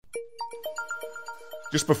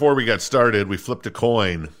Just before we got started, we flipped a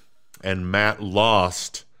coin, and Matt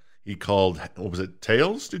lost. He called, what was it,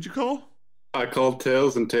 tails, did you call? I called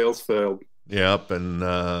tails and tails failed. Yep, and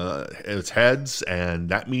it's heads, and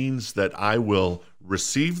that means that I will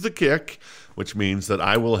receive the kick, which means that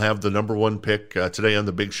I will have the number one pick today on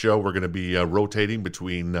the big show. We're going to be rotating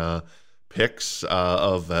between picks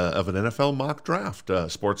of an NFL mock draft,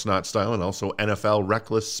 Sports Not style, and also NFL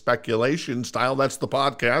Reckless Speculation style. That's the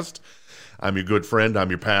podcast. I'm your good friend. I'm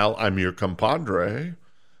your pal. I'm your compadre.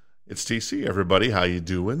 It's TC, everybody. How you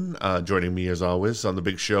doing? Joining me, as always, on the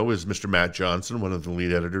big show is Mr. Matt Johnson, one of the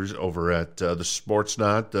lead editors over at the Sports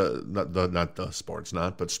Not, not the Sports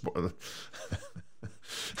Not, but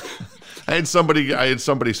I had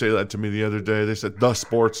somebody say that to me the other day. They said the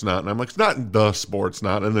Sports Not, and I'm like, it's not the Sports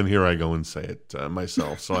Not, and then here I go and say it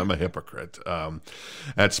myself. So I'm a hypocrite.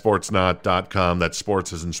 At sportsnot.com, that's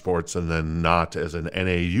sports as in sports, and then not as an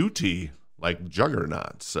N-A-U-T, like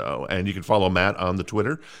juggernaut. So, and you can follow Matt on the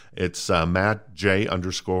Twitter. It's Matt J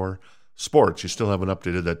 _sports. You still haven't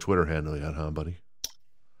updated that Twitter handle yet, huh, buddy?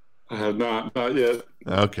 I have not yet.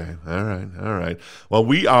 Okay. All right. Well,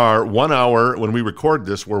 we are 1 hour, when we record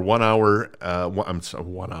this, we're 1 hour,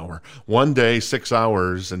 1 hour, 1 day, 6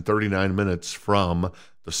 hours and 39 minutes from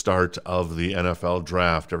the start of the NFL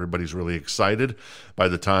draft. Everybody's really excited. By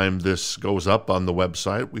the time this goes up on the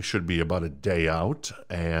website, we should be about a day out.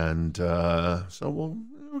 And so we'll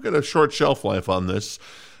get a short shelf life on this.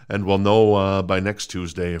 And we'll know by next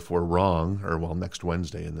Tuesday if we're wrong, or well, next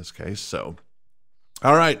Wednesday in this case. So,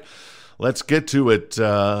 all right, let's get to it.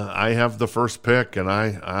 I have the first pick, and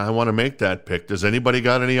I want to make that pick. Does anybody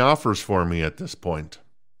got any offers for me at this point?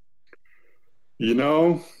 You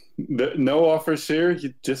know, no offers here.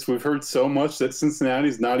 We've heard so much that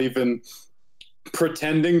Cincinnati's not even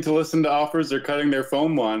pretending to listen to offers. They're cutting their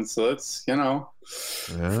phone lines. So it's,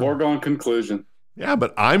 foregone conclusion. Yeah,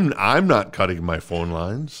 but I'm not cutting my phone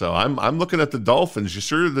line. So I'm looking at the Dolphins. You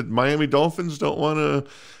sure that Miami Dolphins don't want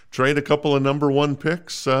to trade a couple of number one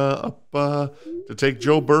picks up to take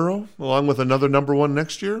Joe Burrow along with another number one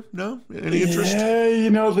next year? No? Any interest?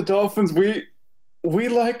 Yeah, the Dolphins, we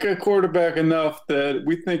like a quarterback enough that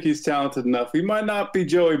we think he's talented enough. He might not be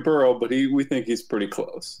Joey Burrow, but we think he's pretty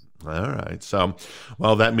close. All right. So,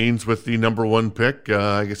 well, that means with the number one pick,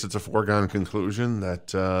 I guess it's a foregone conclusion that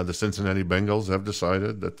the Cincinnati Bengals have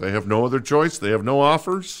decided that they have no other choice. They have no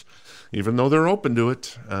offers, even though they're open to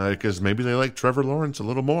it, because maybe they like Trevor Lawrence a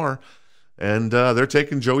little more. And they're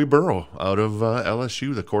taking Joey Burrow out of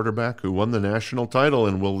LSU, the quarterback who won the national title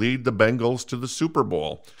and will lead the Bengals to the Super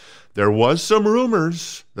Bowl. There was some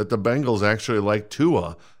rumors that the Bengals actually liked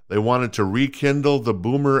Tua. They wanted to rekindle the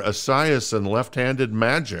Boomer Esiason left-handed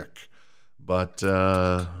magic, but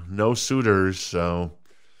no suitors, so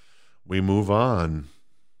we move on.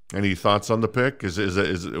 Any thoughts on the pick? Is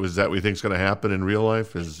that what you think is going to happen in real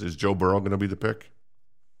life? Is Joe Burrow going to be the pick?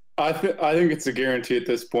 I think it's a guarantee at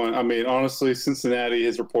this point. I mean, honestly, Cincinnati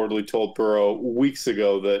has reportedly told Burrow weeks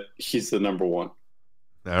ago that he's the number one.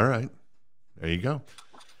 All right. There you go.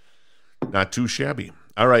 Not too shabby.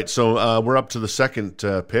 All right, so we're up to the second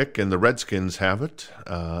pick, and the Redskins have it.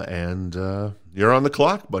 And you're on the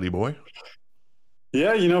clock, buddy boy.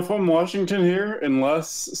 Yeah, from Washington here,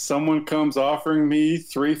 unless someone comes offering me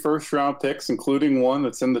 3 first-round picks, including one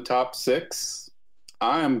that's in the top 6,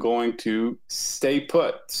 I am going to stay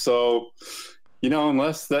put. So,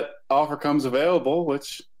 unless that offer comes available,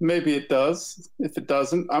 which maybe it does. If it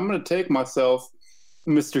doesn't, I'm going to take myself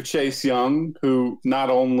Mr. Chase Young, who not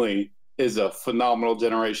only is a phenomenal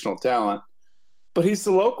generational talent, but he's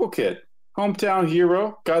the local kid, hometown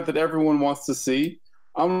hero, guy that everyone wants to see.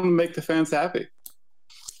 I'm going to make the fans happy.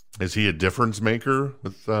 Is he a difference maker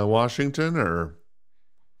with Washington, or?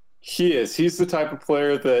 He is. He's the type of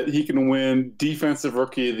player that he can win Defensive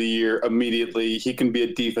Rookie of the Year immediately. He can be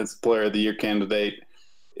a Defensive Player of the Year candidate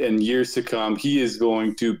in years to come. He is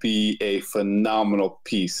going to be a phenomenal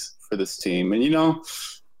piece for this team. And,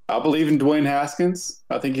 I believe in Dwayne Haskins.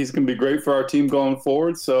 I think he's going to be great for our team going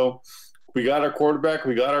forward. So we got our quarterback.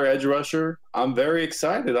 We got our edge rusher. I'm very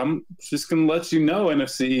excited. I'm just going to let you know,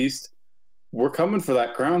 NFC East, we're coming for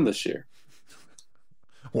that crown this year.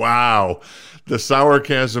 Wow. The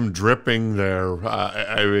sourcasm dripping there.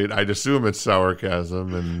 I'd assume it's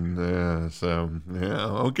sourcasm. And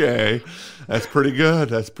okay. That's pretty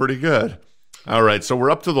good. All right. So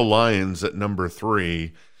we're up to the Lions at number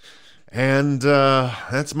 3. And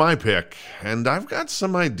that's my pick. And I've got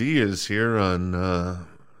some ideas here on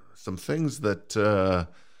some things that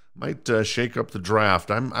might shake up the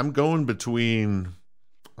draft. I'm going between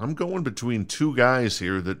two guys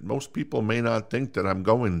here that most people may not think that I'm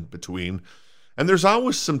going between. And there's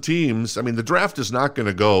always some teams. I mean, the draft is not going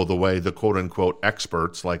to go the way the quote-unquote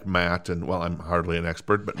experts like Matt, and well, I'm hardly an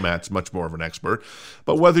expert, but Matt's much more of an expert.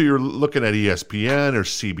 But whether you're looking at ESPN or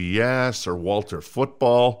CBS or Walter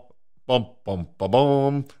Football, bum, bum, bum,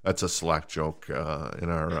 bum. That's a Slack joke in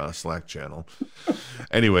our Slack channel.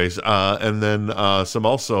 Anyways, and then some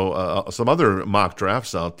other mock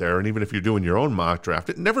drafts out there. And even if you're doing your own mock draft,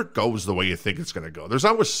 it never goes the way you think it's going to go. There's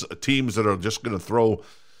always teams that are just going to throw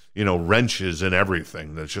wrenches in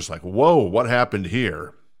everything. That's just like, whoa, what happened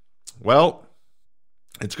here? Well,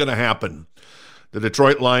 it's going to happen. The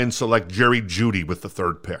Detroit Lions select Jerry Jeudy with the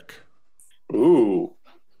 3rd pick. Ooh,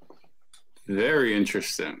 very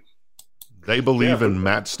interesting. They believe in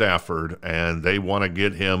Matt Stafford, and they want to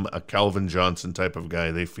get him a Calvin Johnson type of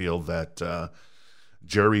guy. They feel that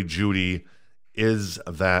Jerry Jeudy is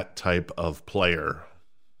that type of player.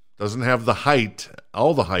 Doesn't have the height,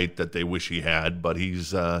 all the height that they wish he had, but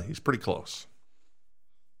he's pretty close.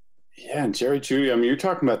 Yeah, and Jerry Jeudy, I mean, you're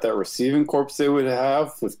talking about that receiving corps they would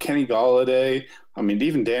have with Kenny Golladay. I mean,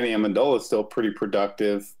 even Danny Amendola is still pretty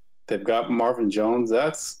productive. They've got Marvin Jones.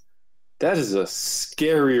 That is a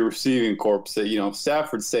scary receiving corps that, if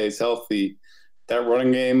Stafford stays healthy, that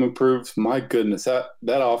running game improves. My goodness, that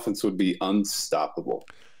offense would be unstoppable.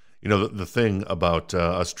 The thing about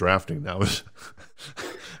us drafting now is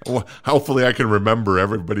hopefully I can remember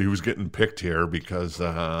everybody who's getting picked here because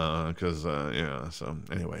so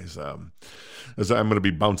anyways, as I'm going to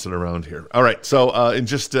be bouncing around here. All right, so in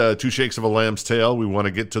just 2 shakes of a lamb's tail, we want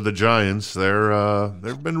to get to the Giants.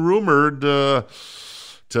 They've been rumored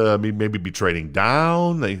to maybe be trading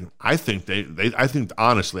down. I think they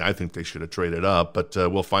should have traded up, but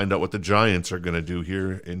we'll find out what the Giants are going to do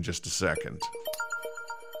here in just a second.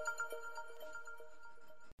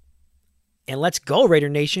 And let's go, Raider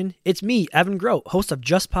Nation. It's me, Evan Grote, host of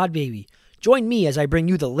Just Pod Baby. Join me as I bring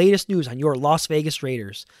you the latest news on your Las Vegas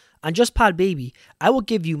Raiders. On Just Pod Baby, I will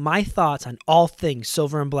give you my thoughts on all things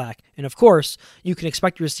silver and black. And of course, you can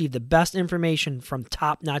expect to receive the best information from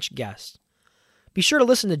top-notch guests. Be sure to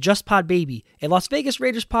listen to Just Pod Baby, a Las Vegas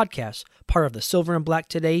Raiders podcast, part of the Silver and Black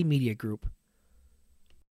Today media group.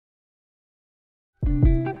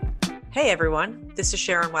 Hey everyone, this is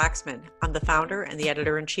Sharon Waxman. I'm the founder and the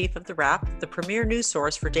editor-in-chief of The Wrap, the premier news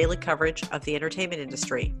source for daily coverage of the entertainment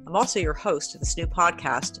industry. I'm also your host of this new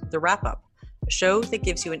podcast, The Wrap Up, a show that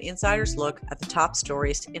gives you an insider's look at the top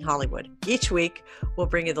stories in Hollywood. Each week, we'll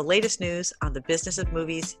bring you the latest news on the business of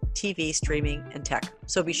movies, TV, streaming, and tech.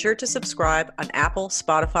 So be sure to subscribe on Apple,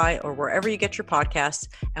 Spotify, or wherever you get your podcasts,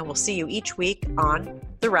 and we'll see you each week on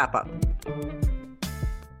The Wrap Up.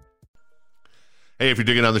 Hey, if you're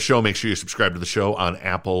digging on the show, make sure you subscribe to the show on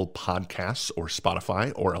Apple Podcasts or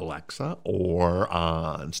Spotify or Alexa or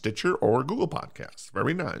on Stitcher or Google Podcasts.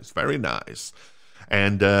 Very nice, very nice.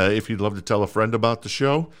 And if you'd love to tell a friend about the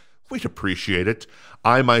show, we'd appreciate it.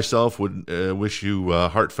 I myself would wish you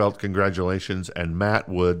heartfelt congratulations, and Matt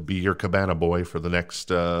would be your cabana boy for the next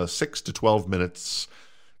 6 to 12 minutes,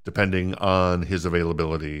 depending on his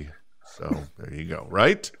availability. So there you go,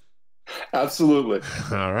 right? Absolutely.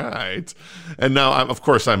 All right. And now,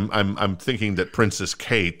 I'm thinking that Princess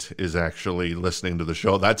Kate is actually listening to the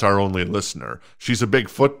show. That's our only listener. She's a big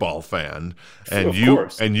football fan, and of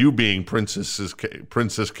course. you being Princess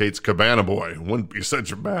Kate's cabana boy wouldn't be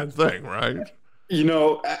such a bad thing, right?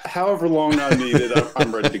 However long I need it,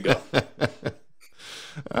 I'm ready to go.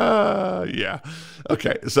 Yeah.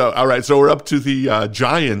 Okay. So, all right. So we're up to the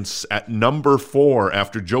Giants at number 4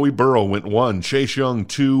 after Joey Burrow went 1, Chase Young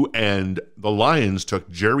 2, and the Lions took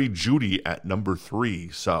Jerry Jeudy at number 3.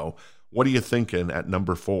 So what are you thinking at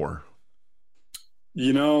number 4?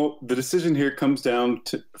 The decision here comes down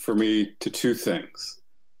for me to 2 things.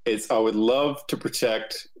 I would love to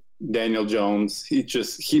protect Daniel Jones.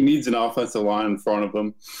 He needs an offensive line in front of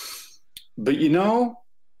him. But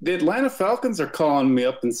the Atlanta Falcons are calling me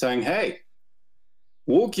up and saying, hey,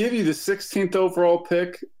 we'll give you the 16th overall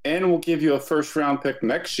pick and we'll give you a first-round pick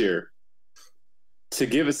next year to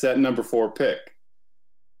give us that number 4 pick.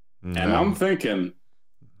 No. And I'm thinking,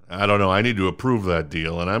 I don't know. I need to approve that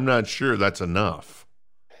deal, and I'm not sure that's enough.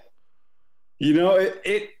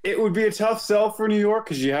 It would be a tough sell for New York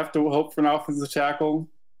because you have to hope for an offensive tackle,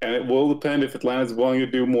 and it will depend if Atlanta's willing to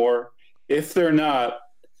do more. If they're not,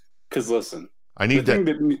 because listen, I need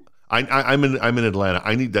that. I'm in Atlanta.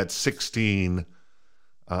 I need that 16.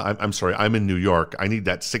 I'm sorry. I'm in New York. I need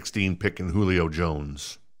that 16 pick in Julio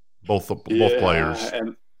Jones. Both players.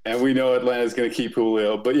 And we know Atlanta's going to keep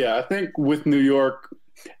Julio. But yeah, I think with New York,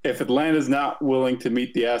 if Atlanta's not willing to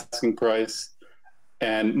meet the asking price,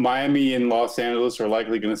 and Miami and Los Angeles are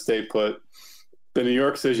likely going to stay put, then New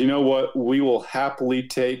York says, you know what? We will happily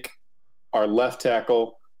take our left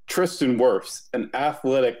tackle, Tristan Wirfs, an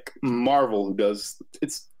athletic marvel who does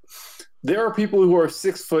it's. There are people who are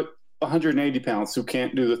 6 foot, 180 pounds who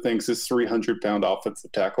can't do the things this 300-pound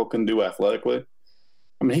offensive tackle can do athletically.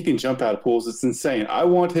 I mean, he can jump out of pools. It's insane. I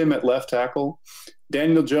want him at left tackle.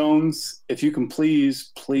 Daniel Jones, if you can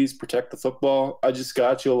please protect the football. I just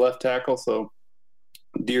got you a left tackle, so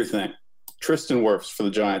do your thing. Tristan Wirfs for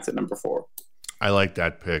the Giants at number 4. I like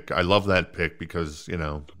that pick. I love that pick because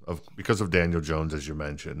of Daniel Jones, as you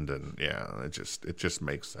mentioned, and yeah, it just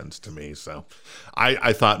makes sense to me. So,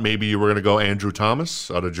 I thought maybe you were going to go Andrew Thomas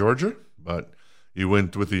out of Georgia, but you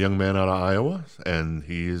went with the young man out of Iowa, and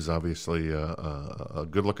he is obviously a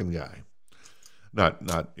good-looking guy. Not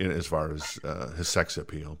as far as his sex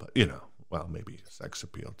appeal, but well, maybe sex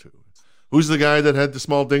appeal too. Who's the guy that had the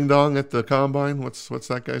small ding dong at the combine? What's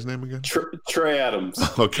that guy's name again? Trey Adams.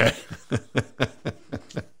 Okay.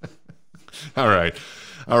 All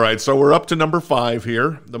right. So we're up to number 5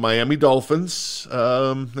 here. The Miami Dolphins.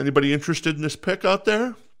 Anybody interested in this pick out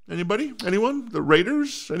there? Anybody? Anyone? The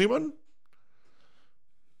Raiders? Anyone?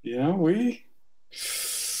 Yeah, we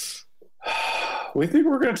think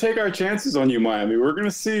we're going to take our chances on you, Miami. We're going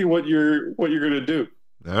to see what you're going to do.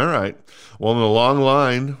 All right. Well, in the long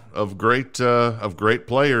line of great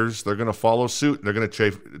players, they're going to follow suit. They're going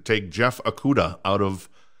to take Jeff Okudah out of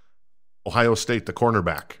Ohio State, the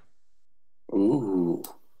cornerback. Ooh,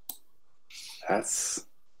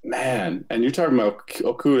 man. And you're talking about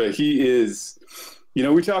Okudah. He is,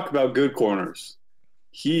 we talk about good corners.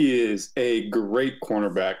 He is a great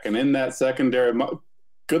cornerback. And in that secondary,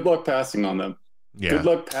 good luck passing on them. Yeah. Good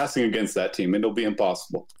luck passing against that team. It'll be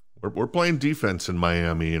impossible. We're playing defense in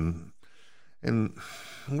Miami, and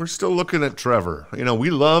we're still looking at Trevor.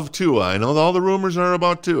 We love Tua. I know all the rumors are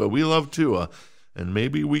about Tua. We love Tua, and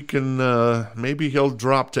maybe we can. Maybe he'll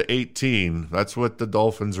drop to 18. That's what the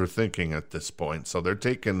Dolphins are thinking at this point. So they're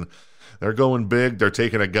going big. They're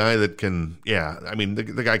taking a guy that can. Yeah, I mean the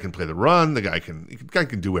guy can play the run. The guy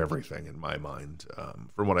can do everything in my mind.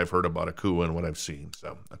 From what I've heard about Okudah and what I've seen.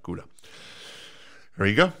 So Okudah. There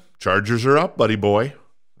you go. Chargers are up, buddy boy.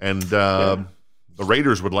 And the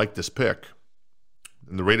Raiders would like this pick.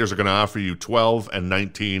 And the Raiders are going to offer you 12 and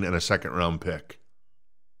 19 and a second-round pick.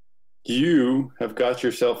 You have got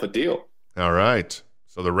yourself a deal. All right.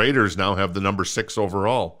 So the Raiders now have the number 6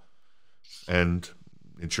 overall. And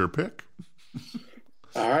it's your pick.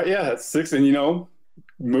 All right, yeah, that's 6. And,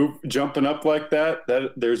 jumping up like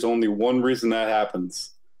that there's only one reason that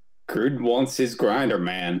happens. Gruden wants his grinder,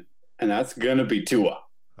 man. And that's going to be Tua.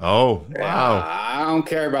 Oh, wow. I don't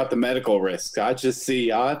care about the medical risks. I see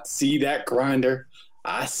that grinder.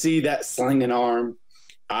 I see that slinging arm.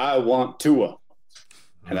 I want Tua.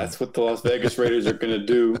 And that's what the Las Vegas Raiders are going to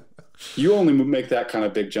do. You only make that kind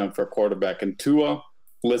of big jump for a quarterback. And Tua,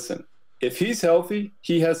 listen, if he's healthy,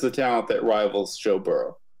 he has the talent that rivals Joe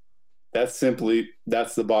Burrow. That's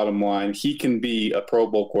the bottom line. He can be a Pro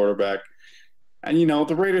Bowl quarterback. And,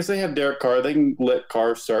 the Raiders, they have Derek Carr. They can let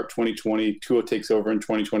Carr start 2020. Tua takes over in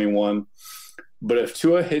 2021. But if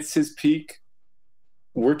Tua hits his peak,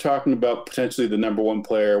 we're talking about potentially the number 1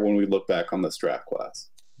 player when we look back on this draft class.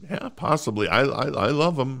 Yeah, possibly. I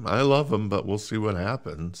love him. But we'll see what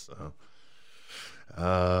happens. So,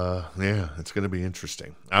 yeah, it's going to be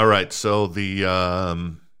interesting. All right, so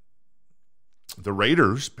the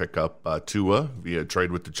Raiders pick up Tua via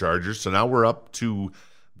trade with the Chargers. So now we're up to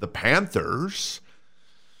the Panthers,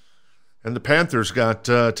 and the Panthers got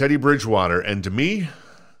Teddy Bridgewater, and to me,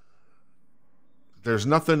 there's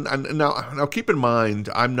nothing. And now, keep in mind,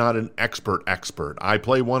 I'm not an expert. I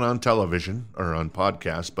play one on television or on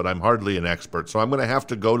podcasts, but I'm hardly an expert. So I'm going to have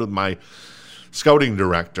to go to my scouting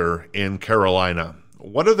director in Carolina.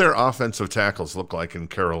 What do their offensive tackles look like in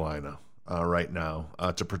Carolina right now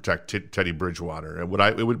to protect Teddy Bridgewater? And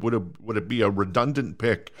would it be a redundant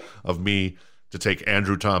pick of me to take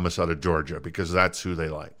Andrew Thomas out of Georgia because that's who they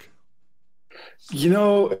like?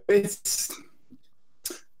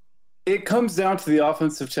 It comes down to the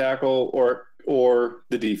offensive tackle or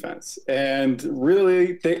the defense. And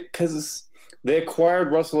really, because they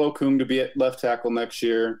acquired Russell Okung to be at left tackle next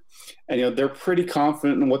year, and they're pretty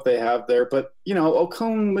confident in what they have there. But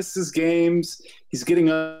Okung misses games. He's getting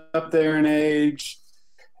up there in age.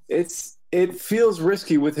 It feels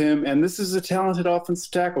risky with him, and this is a talented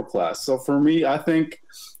offensive tackle class. So for me, I think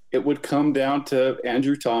it would come down to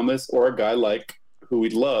Andrew Thomas or a guy like who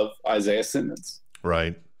we'd love, Isaiah Simmons.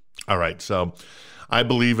 Right. All right. So I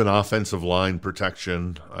believe in offensive line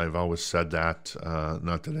protection. I've always said that.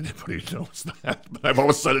 Not that anybody knows that, but I've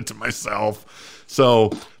always said it to myself.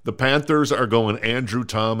 So the Panthers are going Andrew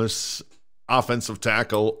Thomas offensive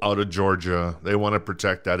tackle out of Georgia. They want to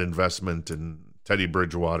protect that investment in Teddy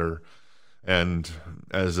Bridgewater. And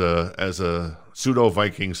as a pseudo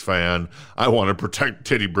Vikings fan, I want to protect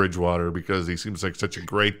Teddy Bridgewater because he seems like such a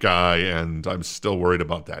great guy, and I'm still worried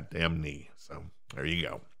about that damn knee. So there you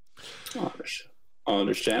go.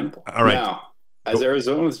 Understandable. All right. Now, as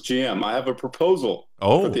Arizona's GM, I have a proposal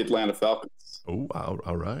for the Atlanta Falcons. Oh,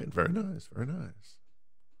 all right. Very nice. Very nice.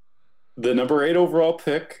 The number 8 overall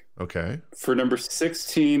pick. Okay. For number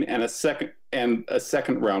 16 and a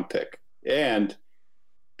second round pick. And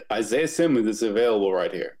Isaiah Simmons is available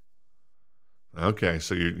right here. Okay,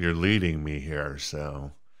 so you're leading me here.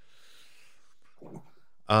 So,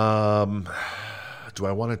 do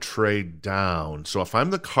I want to trade down? So if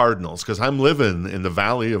I'm the Cardinals, because I'm living in the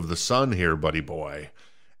Valley of the Sun here, buddy boy,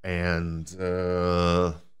 and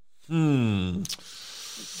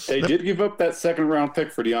they did give up that second round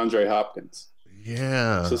pick for DeAndre Hopkins.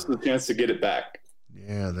 Yeah, so this is the chance to get it back.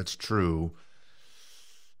 Yeah, that's true.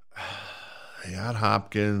 They got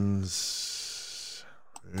Hopkins.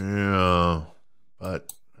 Yeah,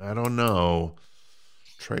 but I don't know.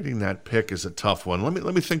 Trading that pick is a tough one.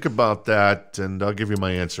 Let me think about that, and I'll give you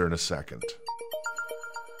my answer in a second.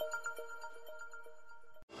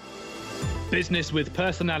 Business with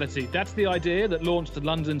personality. That's the idea that launched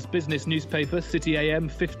London's business newspaper, City AM,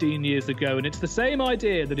 15 years ago. And it's the same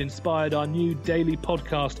idea that inspired our new daily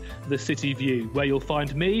podcast, The City View, where you'll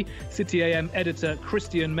find me, City AM editor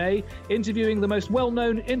Christian May, interviewing the most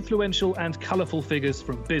well-known, influential and colourful figures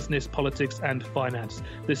from business, politics and finance.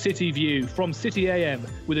 The City View from City AM,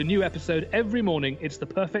 with a new episode every morning. It's the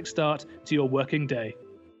perfect start to your working day.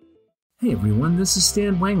 Hey everyone, this is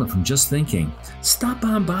Stan Wangler from Just Thinking. Stop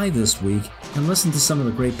on by this week and listen to some of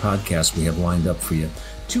the great podcasts we have lined up for you.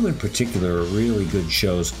 2 in particular are really good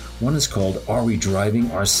shows. One is called Are We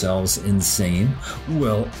Driving Ourselves Insane?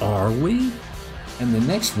 Well, are we? And the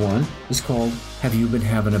next one is called Have You Been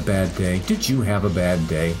Having a Bad Day? Did you have a bad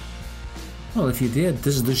day? Well, if you did,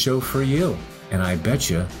 this is the show for you. And I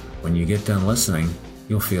bet you, when you get done listening,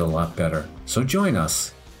 you'll feel a lot better. So join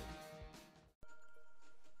us.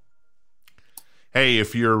 Hey,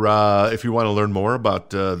 if you want to learn more about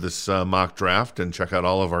this mock draft and check out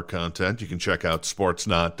all of our content, you can check out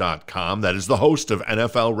sportsnot.com. That is the host of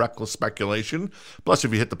NFL Reckless Speculation. Plus,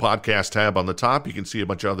 if you hit the podcast tab on the top, you can see a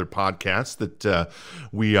bunch of other podcasts that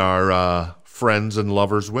we are friends and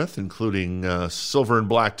lovers with, including Silver and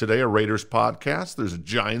Black Today, a Raiders podcast. There's a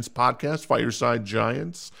Giants podcast, Fireside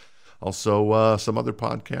Giants. Also, some other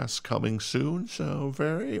podcasts coming soon. So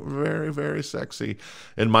very, very, very sexy,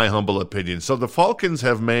 in my humble opinion. So the Falcon has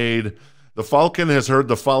heard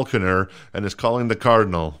the Falconer and is calling the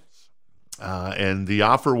Cardinal. And the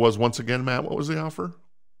offer was, once again, Matt, what was the offer?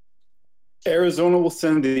 Arizona will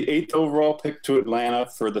send the 8th overall pick to Atlanta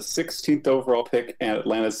for the 16th overall pick and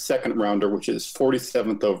Atlanta's second rounder, which is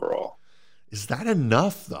 47th overall. Is that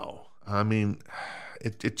enough, though? I mean,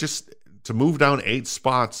 it just... to move down 8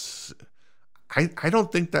 spots, I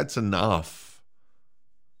don't think that's enough.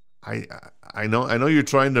 I know you're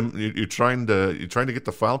trying to get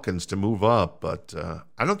the Falcons to move up, but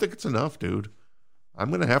I don't think it's enough, dude. I'm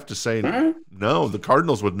going to have to say no. The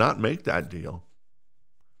Cardinals would not make that deal.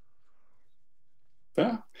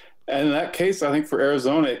 Yeah, and in that case, I think for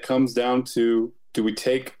Arizona, it comes down to: do we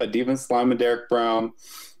take a defense lineman, Derek Brown,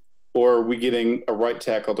 or are we getting a right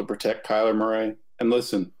tackle to protect Kyler Murray? And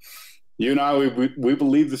listen. You and I, we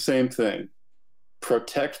believe the same thing.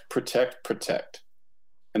 Protect, protect, protect.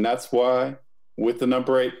 And that's why, with the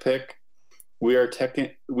number 8 pick, we are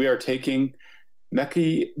taking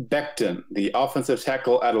Mekhi Becton, the offensive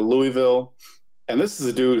tackle out of Louisville. And this is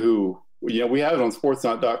a dude who, we have it on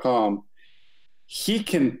sportsnot.com. He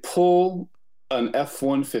can pull an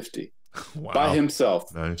F-150 by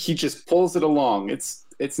himself. Nice. He just pulls it along. It's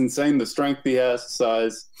insane, the strength he has, the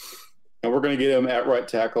size. And we're going to get him at right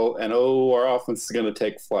tackle, and our offense is going to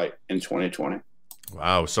take flight in 2020.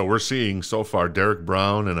 Wow. So we're seeing so far Derek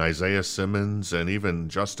Brown and Isaiah Simmons and even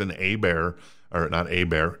Justin Herbert.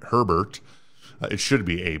 It should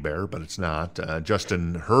be Hebert, but it's not.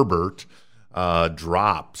 Justin Herbert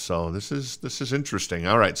drop. So this is interesting.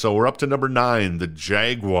 All right. So we're up to number 9, the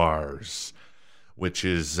Jaguars, which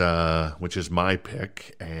is my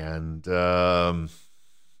pick. And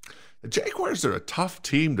the Jaguars are a tough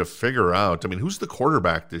team to figure out. I mean, who's the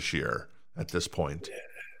quarterback this year at this point?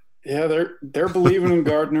 Yeah, they're believing in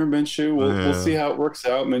Gardner Minshew. We'll see how it works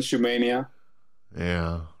out. Minshew mania.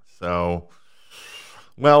 Yeah. So,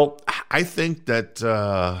 well, I think that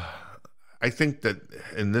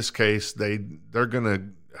in this case they're gonna,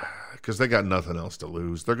 because they got nothing else to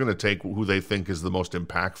lose. They're gonna take who they think is the most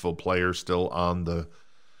impactful player still on the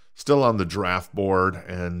still on the draft board,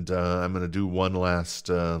 and I'm going to do one last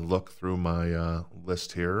look through my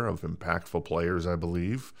list here of impactful players, I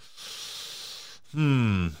believe.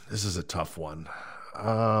 This is a tough one.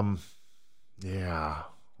 Yeah.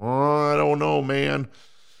 I don't know, man.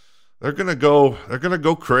 They're gonna go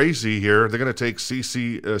crazy here. They're gonna take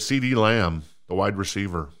CeeDee Lamb, the wide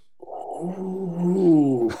receiver.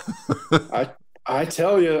 Ooh. I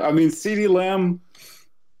tell you, I mean, CeeDee Lamb,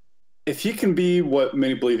 if he can be what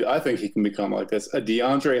many believe, I think he can become like this, a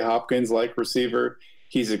DeAndre Hopkins-like receiver.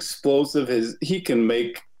 He's explosive. He can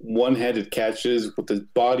make one-handed catches with his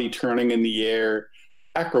body turning in the air,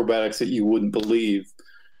 acrobatics that you wouldn't believe,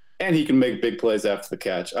 and he can make big plays after the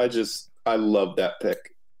catch. I love that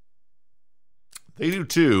pick. They do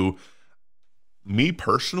too. Me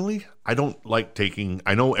personally, I don't like taking.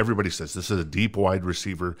 I know everybody says this is a deep wide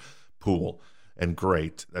receiver pool, and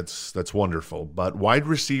great. That's wonderful. But wide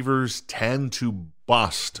receivers tend to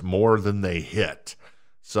bust more than they hit.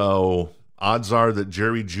 So odds are that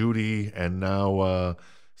Jerry Jeudy and now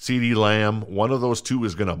CeeDee Lamb, one of those two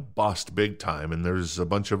is going to bust big time, and there's a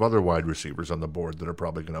bunch of other wide receivers on the board that are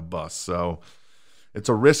probably going to bust. So it's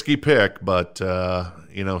a risky pick, but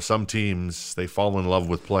some teams, they fall in love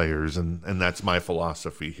with players, and that's my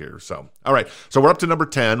philosophy here. So, all right, so we're up to number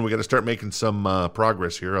 10. We got to start making some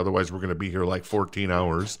progress here, otherwise we're going to be here like 14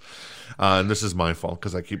 hours. And this is my fault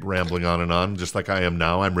because I keep rambling on and on, just like I am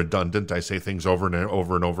now. I'm redundant. I say things over and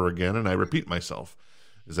over and over again, and I repeat myself.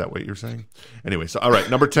 Is that what you're saying? Anyway, so all right,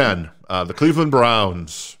 number 10, the Cleveland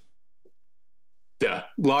Browns. Yeah,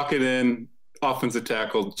 lock it in. Offensive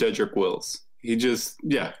tackle, Jedrick Wills.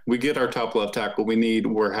 We get our top left tackle we need.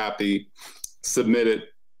 We're happy. Submit it.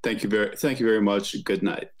 Thank you very much. Good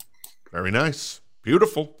night. Very nice.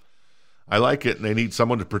 Beautiful. I like it. And they need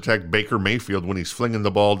someone to protect Baker Mayfield when he's flinging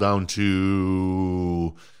the ball down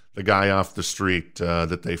to the guy off the street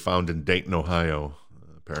that they found in Dayton, Ohio,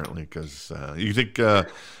 apparently. Because do you think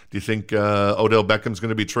Odell Beckham's going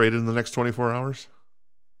to be traded in the next 24 hours?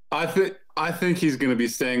 I think he's going to be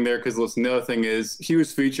staying there because, listen, the other thing is he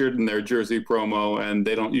was featured in their jersey promo, and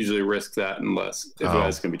they don't usually risk that unless if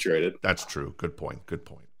it's going to be traded. That's true. Good point.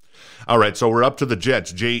 All right, so we're up to the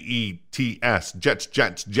Jets, Jets,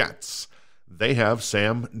 Jets. They have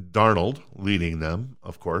Sam Darnold leading them,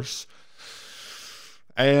 of course.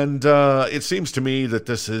 And it seems to me that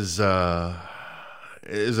this is a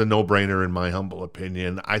no-brainer in my humble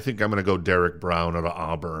opinion. I think I'm going to go Derek Brown out of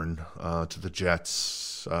Auburn to the Jets.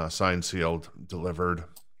 Signed, sealed, delivered.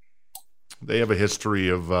 They have a history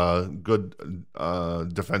of good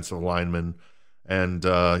defensive linemen, and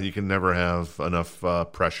you can never have enough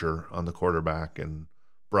pressure on the quarterback. And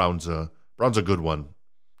Brown's a good one.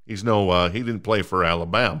 He's he didn't play for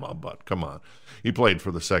Alabama, but come on, he played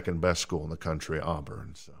for the second best school in the country,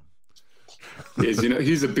 Auburn. So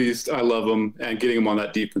he's a beast. I love him, and getting him on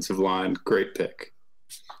that defensive line, great pick.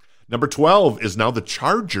 Number 12 is now the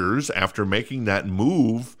Chargers after making that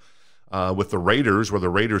move with the Raiders, where the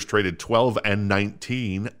Raiders traded 12 and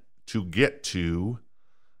 19 to get to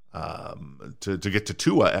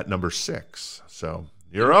Tua at number 6. So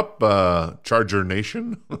you're up, Charger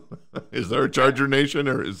Nation. Is there a Charger Nation,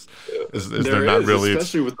 or is there not really?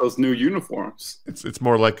 Especially with those new uniforms. It's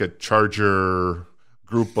more like a Charger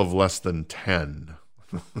group of less than 10.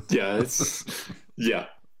 Yeah.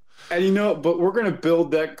 And but we're going to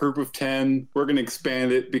build that group of 10. We're going to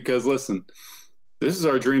expand it because, listen, this is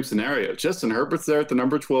our dream scenario. Justin Herbert's there at the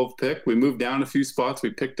number 12 pick. We moved down a few spots.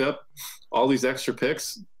 We picked up all these extra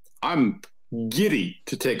picks. I'm giddy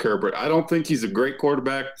to take Herbert. I don't think he's a great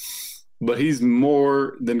quarterback, but he's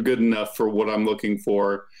more than good enough for what I'm looking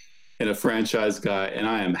for in a franchise guy, and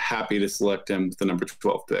I am happy to select him with the number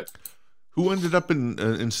 12 pick. Who ended up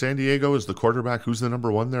in San Diego as the quarterback? Who's the number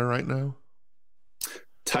 1 there right now?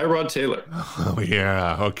 Tyrod Taylor. Oh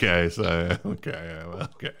yeah. Okay. So okay.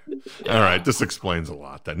 All right. This explains a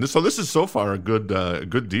lot then. So this is so far a good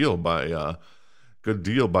deal by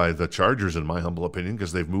the Chargers, in my humble opinion,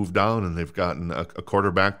 because they've moved down and they've gotten a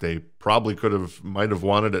quarterback they probably might have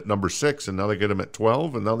wanted at number 6, and now they get him at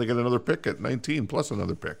 12, and now they get another pick at 19 plus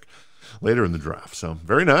another pick later in the draft. So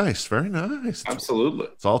very nice. Absolutely.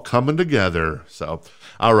 It's all coming together. So,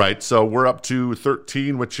 all right. So we're up to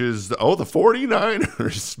 13, which is, the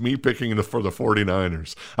 49ers. Me picking for the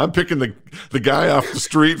 49ers. I'm picking the guy off the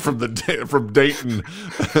street from Dayton.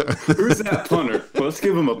 Who's that punter? Let's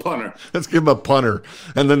give him a punter.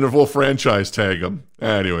 And then we'll franchise tag him.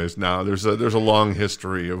 Anyways, now there's a long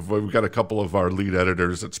history of, we've got a couple of our lead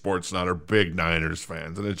editors at SportsNet are big Niners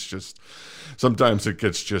fans, and it's just, sometimes it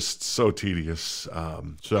gets just so tedious.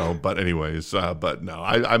 But anyways, but no,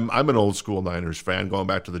 I'm an old school Niners fan, going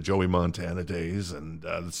back to the Joey Montana days and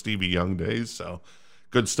the Stevie Young days. So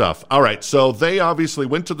good stuff. All right, so they obviously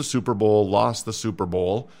went to the Super Bowl, lost the Super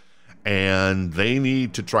Bowl, and they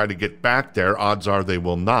need to try to get back there. Odds are they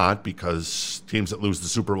will not, because teams that lose the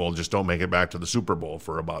Super Bowl just don't make it back to the Super Bowl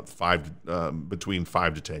for about between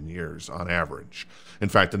 5 to 10 years on average. In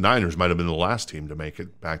fact, the Niners might have been the last team to make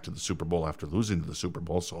it back to the Super Bowl after losing to the Super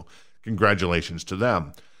Bowl, so congratulations to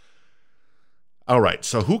them. All right,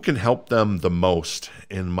 so who can help them the most,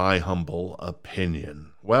 in my humble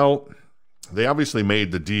opinion? Well, they obviously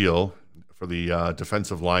made the deal for the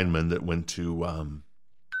defensive lineman that went to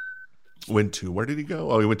where did he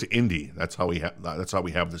go? Oh, he went to Indy. That's how we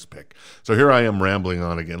have this pick. So here I am rambling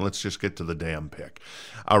on again. Let's just get to the damn pick.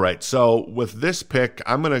 All right, so with this pick,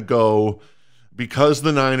 I'm going to go, because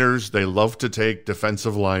the Niners, they love to take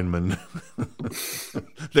defensive linemen.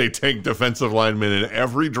 They take defensive linemen in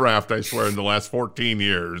every draft, I swear, in the last 14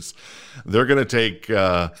 years. They're going to take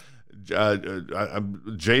Javon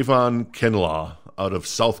Kinlaw out of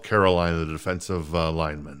South Carolina, the defensive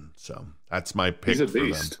lineman. So that's my pick. He's a for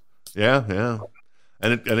beast. them. Yeah.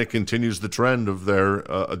 And it continues the trend of their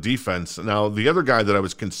defense. Now, the other guy that I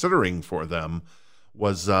was considering for them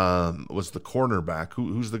was the cornerback.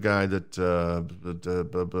 Who's the guy that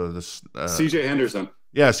C.J. Henderson.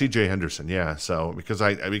 Yeah, C.J. Henderson. Yeah. So because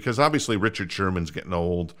obviously Richard Sherman's getting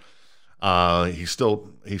old. He's still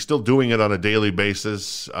doing it on a daily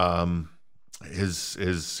basis. His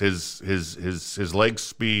leg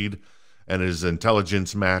speed and his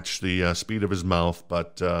intelligence match the speed of his mouth,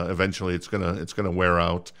 but eventually it's gonna wear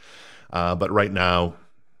out. But right now,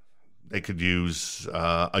 they could use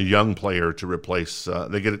a young player to replace.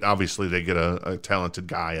 They get a talented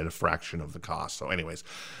guy at a fraction of the cost. So, anyways,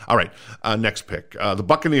 all right. Next pick, the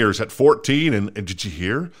Buccaneers at 14, and did you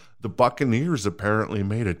hear? The Buccaneers apparently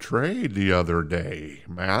made a trade the other day,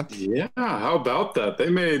 Matt. Yeah, how about that?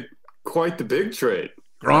 They made quite the big trade.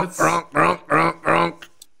 Gronk.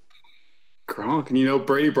 Gronk, and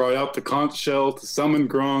Brady brought out the conch shell to summon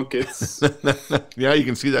Gronk. It's yeah, you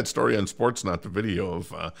can see that story on Sportsnet, the video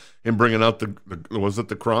of him bringing out was it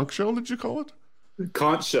the Gronk shell? Did you call it? The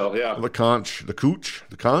conch shell, yeah. The conch, the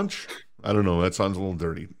conch. I don't know. That sounds a little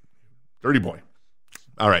dirty. Dirty boy.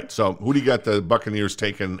 All right. So who do you got the Buccaneers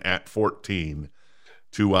taking at 14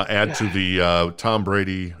 to add to the Tom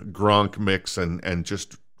Brady Gronk mix and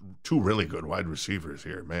just two really good wide receivers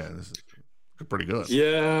here, man? This is pretty good.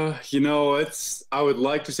 Yeah, I would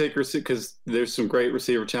like to take receiver because there's some great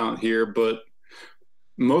receiver talent here, but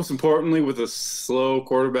most importantly, with a slow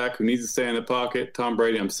quarterback who needs to stay in the pocket, Tom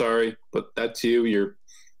Brady, I'm sorry, but that's you.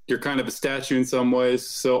 You're kind of a statue in some ways.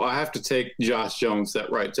 So I have to take Josh Jones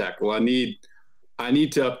at right tackle. I need to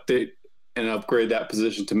update and upgrade that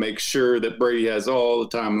position to make sure that Brady has all the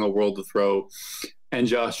time in the world to throw. And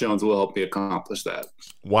Josh Jones will help me accomplish that.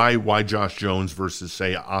 Why Josh Jones versus,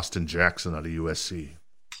 say, Austin Jackson out of USC?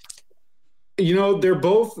 They're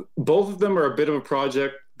both of them are a bit of a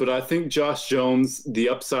project, but I think Josh Jones, the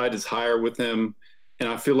upside is higher with him. And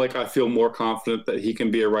I feel more confident that he can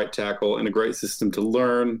be a right tackle and a great system to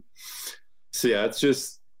learn. So, yeah, it's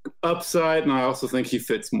just upside. And I also think he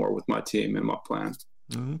fits more with my team and my plan.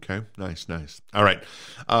 Okay, nice. All right,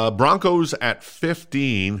 Broncos at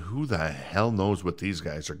 15. Who the hell knows what these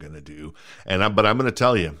guys are going to do? But I'm going to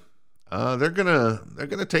tell you, they're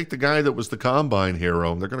gonna take the guy that was the combine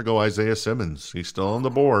hero. They're going to go Isaiah Simmons. He's still on the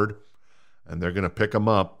board, and they're going to pick him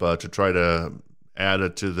up to try to add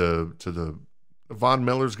it to the Von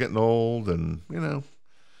Miller's getting old, and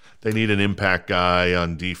they need an impact guy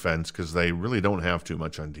on defense because they really don't have too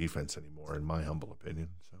much on defense anymore, in my humble opinion.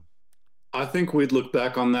 I think we'd look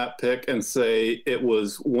back on that pick and say it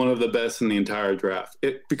was one of the best in the entire draft.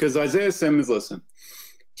 Because Isaiah Simmons, listen,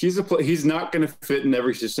 he's not going to fit in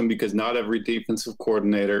every system because not every defensive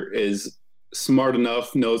coordinator is smart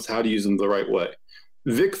enough, knows how to use him the right way.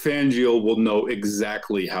 Vic Fangio will know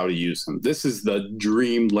exactly how to use him. This is the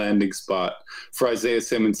dream landing spot for Isaiah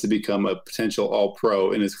Simmons to become a potential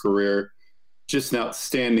all-pro in his career. Just an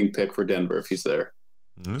outstanding pick for Denver if he's there.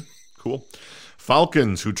 Mm-hmm. Cool.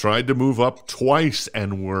 Falcons, who tried to move up twice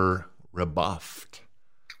and were rebuffed.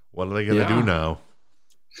 What are they going to do now?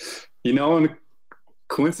 And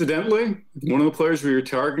coincidentally, one of the players we were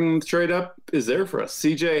targeting to trade up is there for us.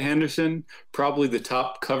 C.J. Henderson, probably the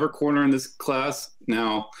top cover corner in this class.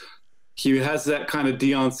 Now, he has that kind of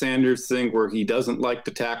Deion Sanders thing where he doesn't like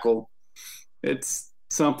to tackle. It's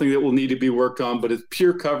something that will need to be worked on, but his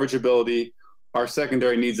pure coverage ability, our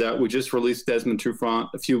secondary needs that. We just released Desmond Trufant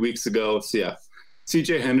a few weeks ago. So, yeah.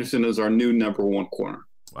 C.J. Henderson is our new number one corner.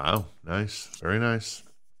 Wow. Nice. Very nice.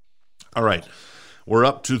 All right. We're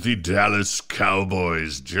up to the Dallas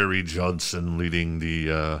Cowboys. Jerry Johnson leading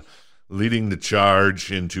the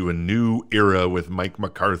charge into a new era with Mike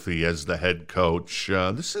McCarthy as the head coach.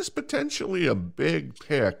 This is potentially a big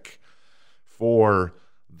pick for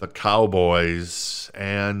the Cowboys,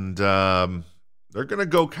 and they're going to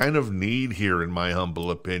go kind of need here, in my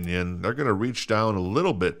humble opinion. They're going to reach down a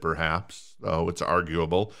little bit, perhaps, though it's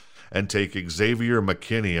arguable, and take Xavier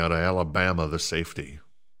McKinney out of Alabama, the safety.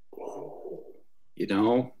 You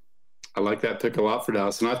know, I like that pick a lot for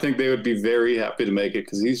Dallas, and I think they would be very happy to make it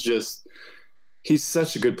because he's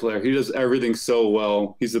such a good player. He does everything so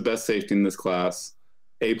well. He's the best safety in this class.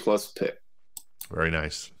 A-plus pick. Very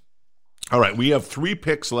nice. All right, we have 3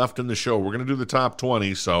 picks left in the show. We're going to do the top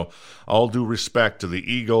 20, so all due respect to the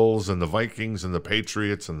Eagles and the Vikings and the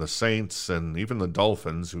Patriots and the Saints and even the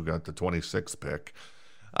Dolphins, who got the 26th pick.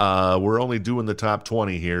 We're only doing the top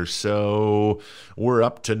 20 here, so we're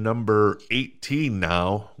up to number 18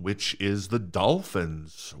 now, which is the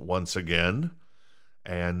Dolphins once again.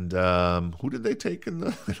 And who did they take in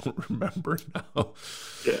the? I don't remember now.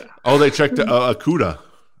 Yeah. Oh, they checked Akuda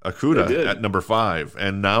at number 5,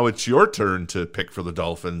 and now it's your turn to pick for the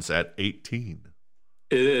Dolphins at 18.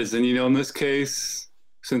 It is, and in this case,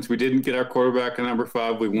 since we didn't get our quarterback at number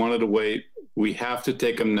 5, we wanted to wait. We have to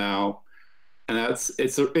take him now. And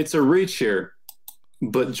it's a reach here,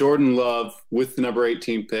 but Jordan Love with the number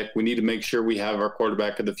 18 pick, we need to make sure we have our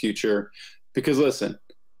quarterback of the future because listen,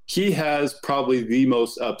 he has probably the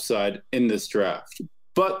most upside in this draft.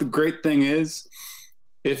 But the great thing is,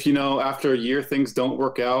 if after a year things don't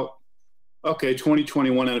work out, okay,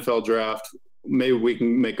 2021 NFL draft, maybe we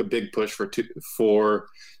can make a big push for Trevor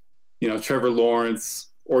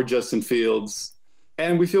Lawrence or Justin Fields.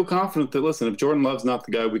 And we feel confident that, listen, if Jordan Love's not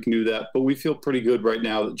the guy, we can do that. But we feel pretty good right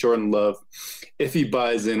now that Jordan Love, if he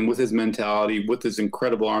buys in with his mentality, with his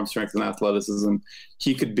incredible arm strength and athleticism,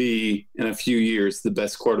 he could be, in a few years, the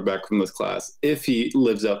best quarterback from this class if he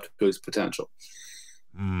lives up to his potential.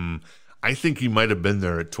 I think he might have been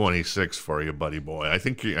there at 26 for you, buddy boy. I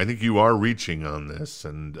think you are reaching on this,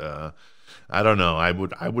 and I don't know. I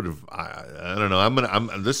don't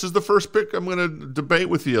know. This is the first pick I'm going to debate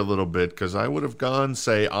with you a little bit because I would have gone,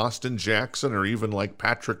 say, Austin Jackson or even like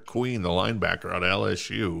Patrick Queen, the linebacker out of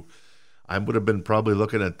LSU. I would have been probably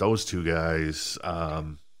looking at those two guys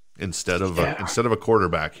instead of a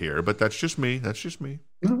quarterback here. But that's just me.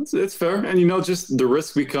 No, it's fair. And, just the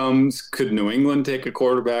risk becomes, could New England take a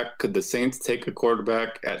quarterback? Could the Saints take a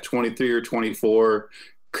quarterback at 23 or 24?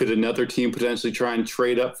 Could another team potentially try and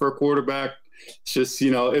trade up for a quarterback? It's just,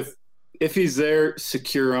 if he's there,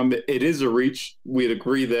 secure him. It is a reach. We'd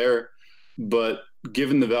agree there. But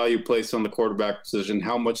given the value placed on the quarterback position,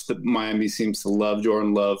 how much the Miami seems to love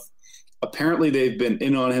Jordan Love, apparently they've been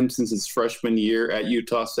in on him since his freshman year at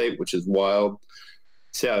Utah State, which is wild.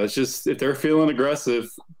 So, yeah, it's just, if they're feeling aggressive,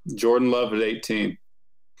 Jordan Love at 18.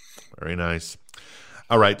 Very nice.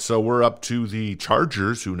 All right, so we're up to the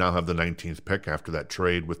Chargers, who now have the 19th pick after that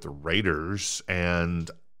trade with the Raiders.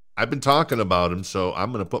 And I've been talking about him, so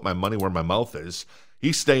I'm going to put my money where my mouth is.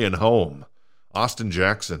 He's staying home. Austin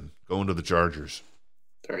Jackson going to the Chargers.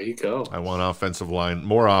 There you go. I want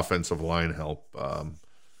more offensive line help.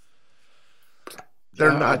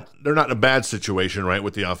 They're not in a bad situation, right,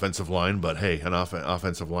 with the offensive line. But hey, an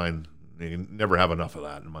offensive line, you can never have enough of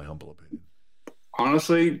that, in my humble opinion.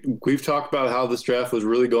 Honestly, we've talked about how this draft was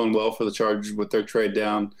really going well for the Chargers with their trade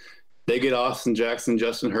down. They get Austin Jackson,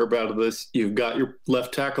 Justin Herbert out of this. You've got your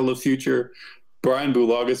left tackle of the future. Brian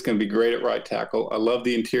Bulaga can be great at right tackle. I love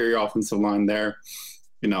the interior offensive line there.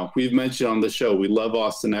 We've mentioned on the show, we love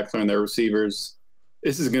Austin Eckler and their receivers.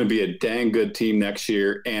 This is going to be a dang good team next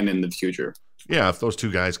year and in the future. Yeah, if those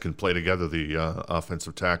two guys can play together, the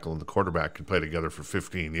offensive tackle and the quarterback can play together for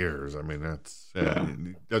 15 years. I mean, it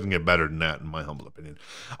doesn't get better than that, in my humble opinion.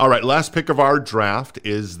 All right, last pick of our draft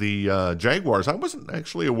is the Jaguars. I wasn't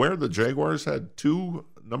actually aware the Jaguars had 2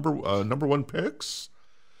 number 1 picks.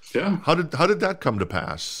 Yeah. How did that come to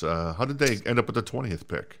pass? How did they end up with the 20th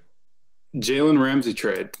pick? Jalen Ramsey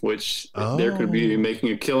trade, which they're going to be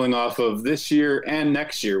making a killing off of this year and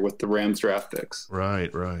next year with the Rams draft picks. Right.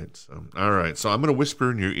 So, all right. So I'm going to whisper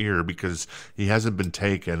in your ear because he hasn't been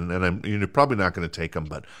taken, and you're probably not going to take him,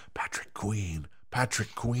 but Patrick Queen.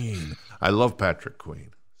 I love Patrick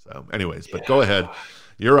Queen. So anyways, but go ahead.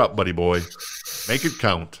 You're up, buddy boy. Make it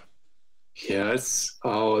count. Yeah, it's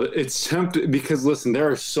tempting because, listen, there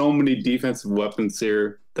are so many defensive weapons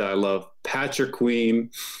here that I love. Patrick Queen,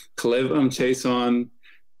 Clevin Chason,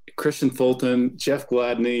 Christian Fulton, Jeff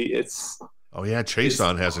Gladney.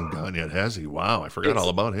 Chason hasn't gone yet, has he? Wow, I forgot all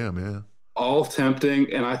about him, yeah. All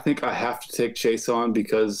tempting, and I think I have to take Chason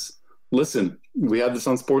because listen, we had this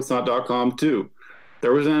on sportsnot.com too.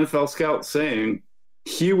 There was an NFL scout saying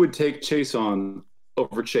he would take Chason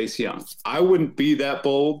over Chase Young. I wouldn't be that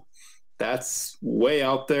bold. That's way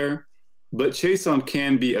out there. But Chason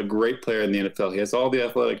can be a great player in the NFL. He has all the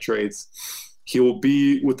athletic traits. He will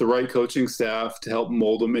be with the right coaching staff to help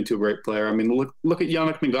mold him into a great player. I mean, look at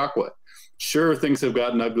Yannick Ngakoue. Sure, things have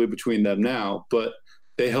gotten ugly between them now, but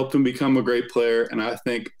they helped him become a great player, and I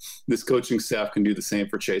think this coaching staff can do the same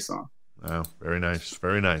for Chason. Oh, very nice.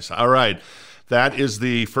 Very nice. All right. That is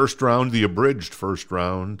the first round, the abridged first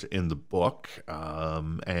round in the book.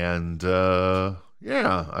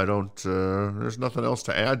 Yeah, I don't, there's nothing else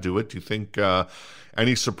to add to it. Do you think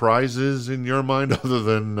any surprises in your mind other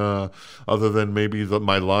than maybe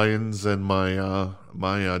my Lions and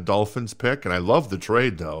my Dolphins pick? And I love the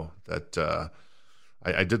trade, though, that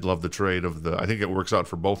I did love the trade of I think it works out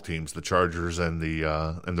for both teams, the Chargers and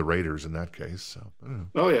the Raiders in that case. So,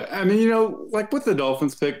 oh, yeah. I mean, like with the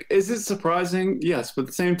Dolphins pick, is it surprising? Yes. But at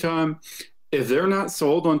the same time, if they're not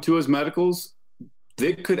sold on Tua's medicals,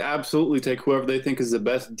 they could absolutely take whoever they think is the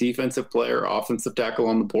best defensive player, offensive tackle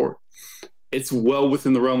on the board. It's well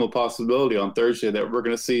within the realm of possibility on Thursday that we're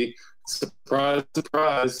going to see, surprise,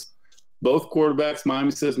 surprise, both quarterbacks. Miami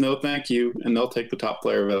says no thank you, and they'll take the top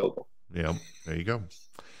player available. Yeah, there you go.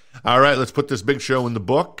 All right, let's put this big show in the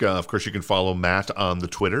book. Of course, you can follow Matt on the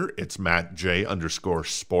Twitter. It's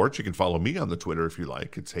MattJ_sports. You can follow me on the Twitter if you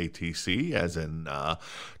like. It's ATC, as in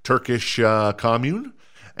Turkish commune.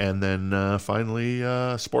 And then finally,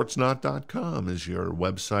 sportsnot.com is your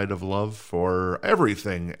website of love for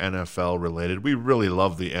everything NFL related. We really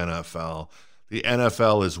love the NFL. The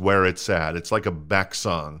NFL is where it's at. It's like a Beck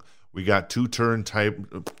song. We got two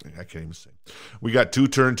turntables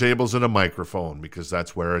and a microphone because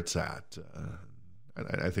that's where it's at.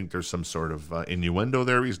 I think there's some sort of innuendo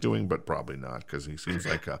there he's doing, but probably not because he seems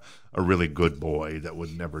like a really good boy that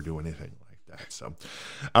would never do anything like that. So,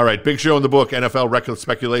 all right, big show in the book, NFL Record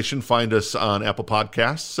Speculation. Find us on Apple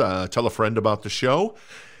Podcasts. Tell a friend about the show.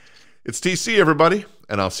 It's TC, everybody,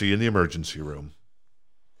 and I'll see you in the emergency room.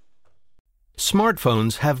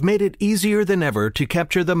 Smartphones have made it easier than ever to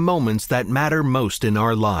capture the moments that matter most in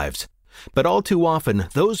our lives. But all too often,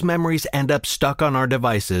 those memories end up stuck on our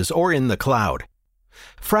devices or in the cloud.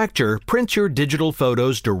 Fracture prints your digital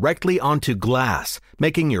photos directly onto glass,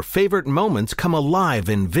 making your favorite moments come alive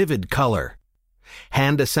in vivid color.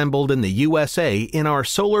 Hand-assembled in the USA in our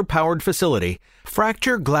solar-powered facility,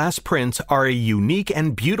 Fracture glass prints are a unique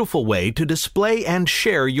and beautiful way to display and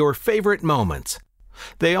share your favorite moments.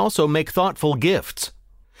 They also make thoughtful gifts.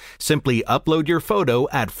 Simply upload your photo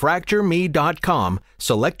at fractureme.com,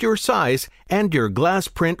 select your size, and your glass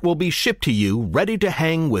print will be shipped to you ready to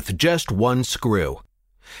hang with just one screw.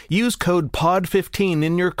 Use code POD15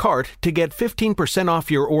 in your cart to get 15% off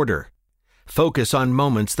your order. Focus on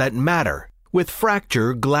moments that matter with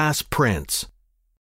Fracture glass prints.